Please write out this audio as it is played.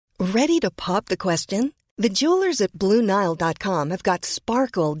Ready to pop the question? The jewelers at BlueNile.com have got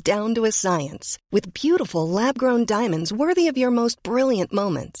sparkle down to a science with beautiful lab-grown diamonds worthy of your most brilliant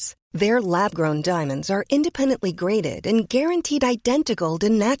moments. Their lab-grown diamonds are independently graded and guaranteed identical to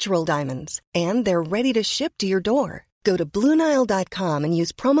natural diamonds, and they're ready to ship to your door. Go to BlueNile.com and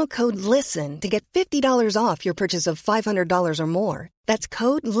use promo code LISTEN to get $50 off your purchase of $500 or more. That's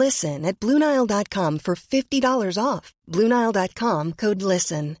code LISTEN at BlueNile.com for $50 off. BlueNile.com, code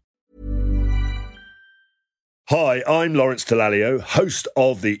LISTEN. Hi, I'm Lawrence Dallaglio, host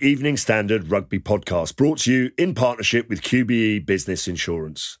of the Evening Standard Rugby Podcast, brought to you in partnership with QBE Business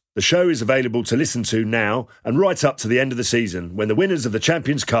Insurance. The show is available to listen to now and right up to the end of the season, when the winners of the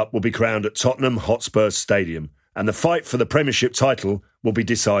Champions Cup will be crowned at Tottenham Hotspur Stadium, and the fight for the Premiership title will be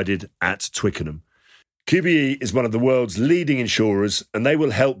decided at Twickenham. QBE is one of the world's leading insurers, and they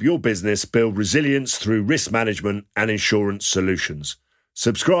will help your business build resilience through risk management and insurance solutions.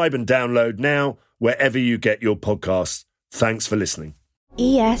 Subscribe and download now wherever you get your podcasts. Thanks for listening.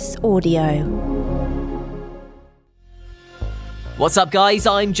 ES Audio. What's up, guys?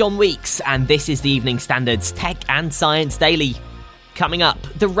 I'm John Weeks, and this is the Evening Standard's Tech and Science Daily. Coming up,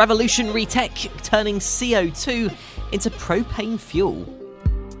 the revolutionary tech turning CO2 into propane fuel.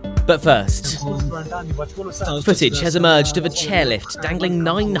 But first, footage has emerged of a chairlift dangling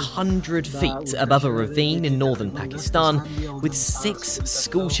 900 feet above a ravine in northern Pakistan, with 6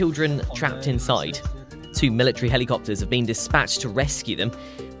 schoolchildren trapped inside. 2 military helicopters have been dispatched to rescue them,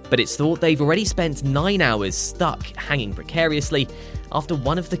 but it's thought they've already spent 9 hours stuck, hanging precariously, after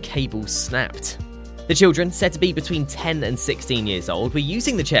one of the cables snapped. The children, said to be between 10 and 16 years old, were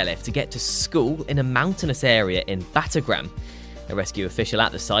using the chairlift to get to school in a mountainous area in Battagram. A rescue official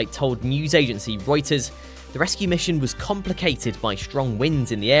at the site told news agency Reuters the rescue mission was complicated by strong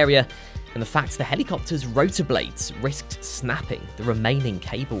winds in the area and the fact the helicopter's rotor blades risked snapping the remaining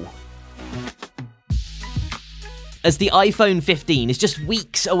cable. As the iPhone 15 is just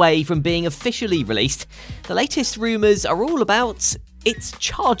weeks away from being officially released, the latest rumours are all about its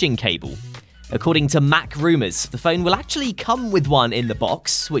charging cable. According to Mac Rumours, the phone will actually come with one in the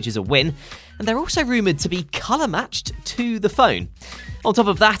box, which is a win, and they're also rumoured to be colour-matched to the phone. On top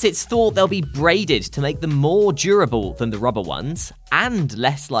of that, it's thought they'll be braided to make them more durable than the rubber ones, and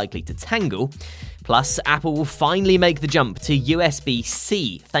less likely to tangle. Plus, Apple will finally make the jump to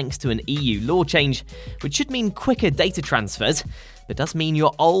USB-C thanks to an EU law change, which should mean quicker data transfers, but does mean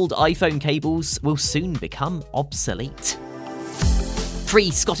your old iPhone cables will soon become obsolete. 3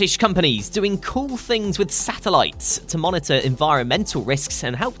 Scottish companies doing cool things with satellites to monitor environmental risks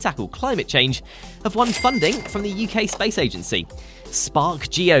and help tackle climate change have won funding from the UK Space Agency. Spark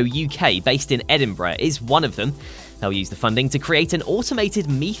Geo UK, based in Edinburgh, is one of them. They'll use the funding to create an automated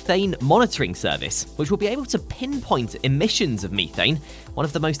methane monitoring service, which will be able to pinpoint emissions of methane, one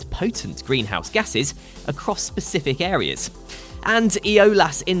of the most potent greenhouse gases, across specific areas. And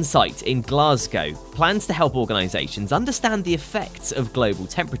Eolas Insight in Glasgow plans to help organisations understand the effects of global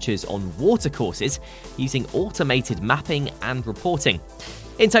temperatures on watercourses using automated mapping and reporting.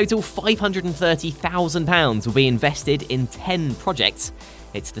 In total, £530,000 will be invested in 10 projects.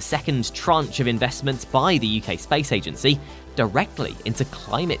 It's the second tranche of investment by the UK Space Agency directly into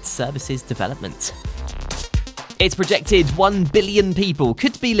climate services development. It's projected 1 billion people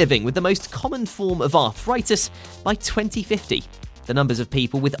could be living with the most common form of arthritis by 2050. The numbers of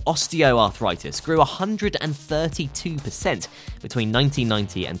people with osteoarthritis grew 132% between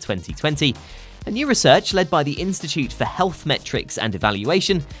 1990 and 2020. A new research led by the Institute for Health Metrics and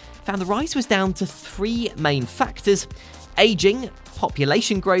Evaluation found the rise was down to 3 main factors: ageing,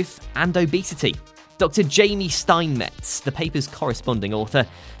 population growth, and obesity. Dr. Jamie Steinmetz, the paper's corresponding author,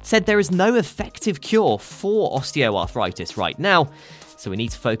 said there is no effective cure for osteoarthritis right now, so we need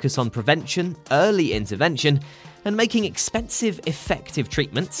to focus on prevention, early intervention, and making expensive, effective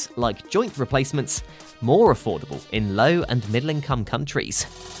treatments, like joint replacements, more affordable in low and middle-income countries.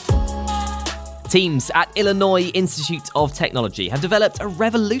 Teams at Illinois Institute of Technology have developed a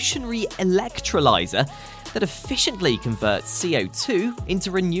revolutionary electrolyzer that efficiently converts CO2 into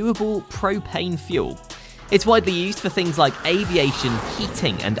renewable propane fuel. It's widely used for things like aviation,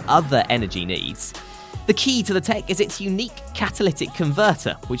 heating, and other energy needs. The key to the tech is its unique catalytic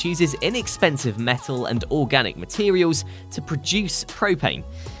converter, which uses inexpensive metal and organic materials to produce propane.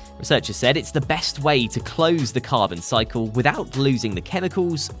 Researchers said it's the best way to close the carbon cycle without losing the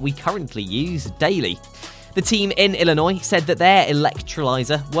chemicals we currently use daily. The team in Illinois said that their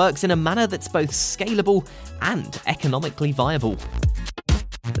electrolyzer works in a manner that's both scalable and economically viable.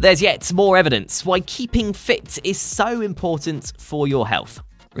 There's yet more evidence why keeping fit is so important for your health.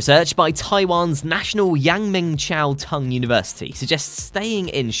 Research by Taiwan's National Yangming Chiao Tung University suggests staying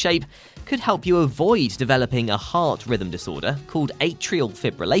in shape could help you avoid developing a heart rhythm disorder called atrial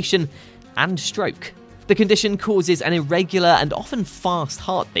fibrillation and stroke. The condition causes an irregular and often fast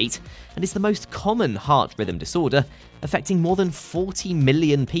heartbeat and is the most common heart rhythm disorder, affecting more than 40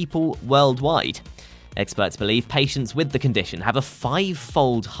 million people worldwide. Experts believe patients with the condition have a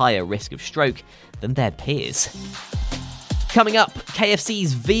 5-fold higher risk of stroke than their peers. Coming up,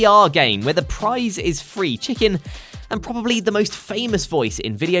 KFC's VR game, where the prize is free chicken, and probably the most famous voice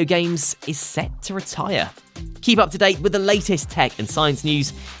in video games is set to retire. Keep up to date with the latest tech and science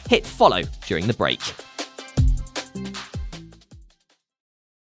news. Hit follow during the break.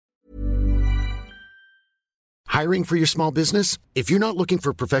 Hiring for your small business? If you're not looking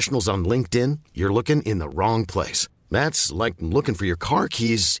for professionals on LinkedIn, you're looking in the wrong place. That's like looking for your car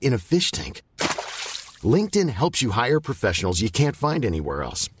keys in a fish tank. LinkedIn helps you hire professionals you can't find anywhere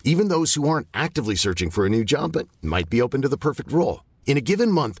else, even those who aren't actively searching for a new job but might be open to the perfect role. In a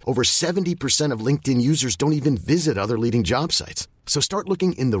given month, over 70% of LinkedIn users don't even visit other leading job sites. So start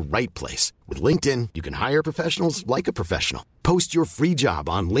looking in the right place. With LinkedIn, you can hire professionals like a professional. Post your free job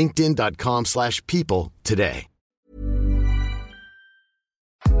on linkedin.com/people today.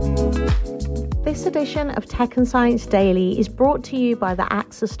 This edition of Tech and Science Daily is brought to you by the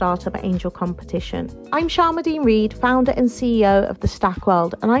AXA Startup Angel Competition. I'm Sharmadean Reed, founder and CEO of the Stack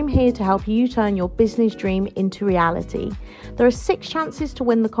World, and I'm here to help you turn your business dream into reality. There are 6 chances to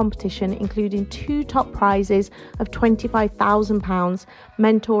win the competition, including 2 top prizes of £25,000,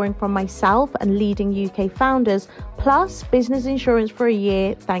 mentoring from myself and leading UK founders, plus business insurance for a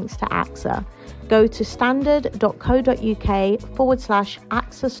year thanks to AXA. Go to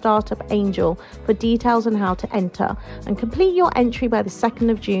standard.co.uk/AXA Startup Angel for details on how to enter and complete your entry by the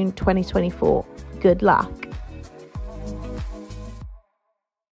 2nd of June 2024. Good luck.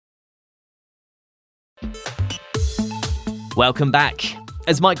 Welcome back.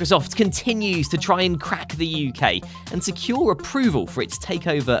 As Microsoft continues to try and crack the UK and secure approval for its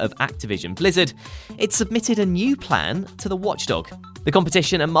takeover of Activision Blizzard, it submitted a new plan to the watchdog. The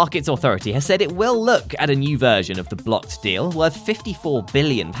Competition and Markets Authority has said it will look at a new version of the blocked deal worth £54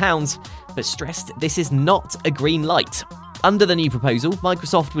 billion, but stressed this is not a green light. Under the new proposal,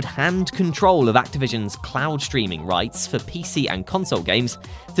 Microsoft would hand control of Activision's cloud streaming rights for PC and console games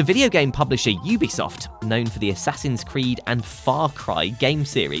to video game publisher Ubisoft, known for the Assassin's Creed and Far Cry game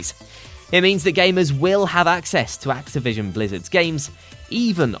series. It means that gamers will have access to Activision Blizzard's games,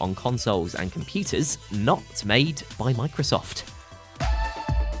 even on consoles and computers not made by Microsoft.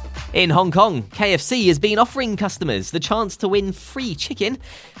 In Hong Kong, KFC has been offering customers the chance to win free chicken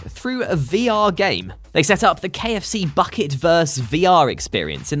through a VR game. They set up the KFC Bucketverse VR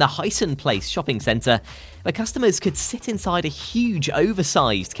experience in the Hysan Place shopping centre, where customers could sit inside a huge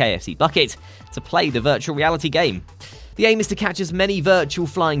oversized KFC bucket to play the virtual reality game. The aim is to catch as many virtual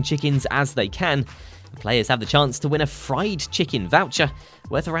flying chickens as they can. The players have the chance to win a fried chicken voucher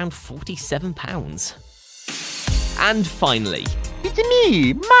worth around £47. And finally, it's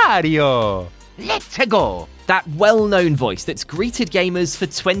me, Mario! Let's go! That well-known voice that's greeted gamers for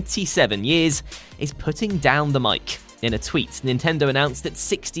 27 years is putting down the mic. In a tweet, Nintendo announced that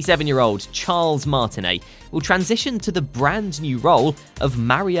 67-year-old Charles Martinet will transition to the brand new role of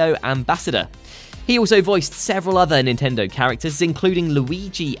Mario Ambassador. He also voiced several other Nintendo characters, including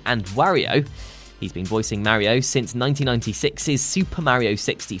Luigi and Wario. He's been voicing Mario since 1996's Super Mario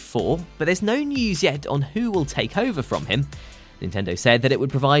 64, but there's no news yet on who will take over from him. Nintendo said that it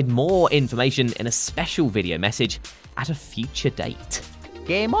would provide more information in a special video message at a future date.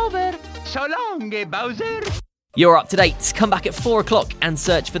 Game over! So long, Bowser! You're up to date. Come back at 4 o'clock and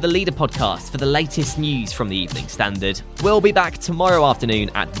search for the Leader podcast for the latest news from the Evening Standard. We'll be back tomorrow afternoon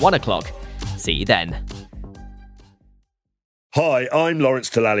at 1 o'clock. See you then. Hi, I'm Lawrence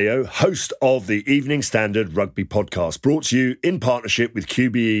Dallaglio, host of the Evening Standard Rugby Podcast, brought to you in partnership with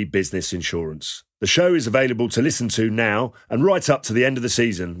QBE Business Insurance. The show is available to listen to now and right up to the end of the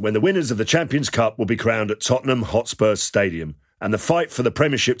season, when the winners of the Champions Cup will be crowned at Tottenham Hotspur Stadium, and the fight for the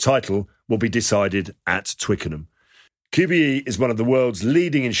Premiership title will be decided at Twickenham. QBE is one of the world's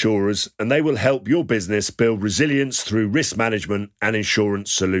leading insurers, and they will help your business build resilience through risk management and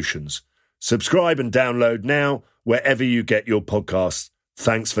insurance solutions. Subscribe and download now wherever you get your podcasts.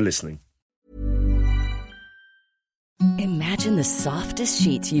 Thanks for listening. Imagine the softest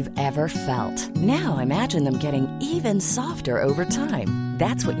sheets you've ever felt. Now imagine them getting even softer over time.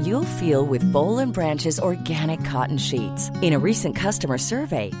 That's what you'll feel with Boll & Branch's organic cotton sheets. In a recent customer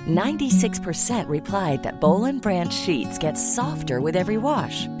survey, 96% replied that Boll & Branch sheets get softer with every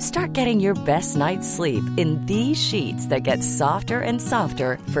wash. Start getting your best night's sleep in these sheets that get softer and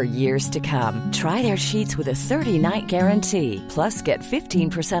softer for years to come. Try their sheets with a 30-night guarantee. Plus, get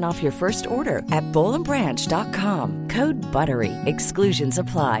 15% off your first order at bollandbranch.com. Code BUTTERY. Exclusions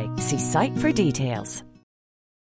apply. See site for details.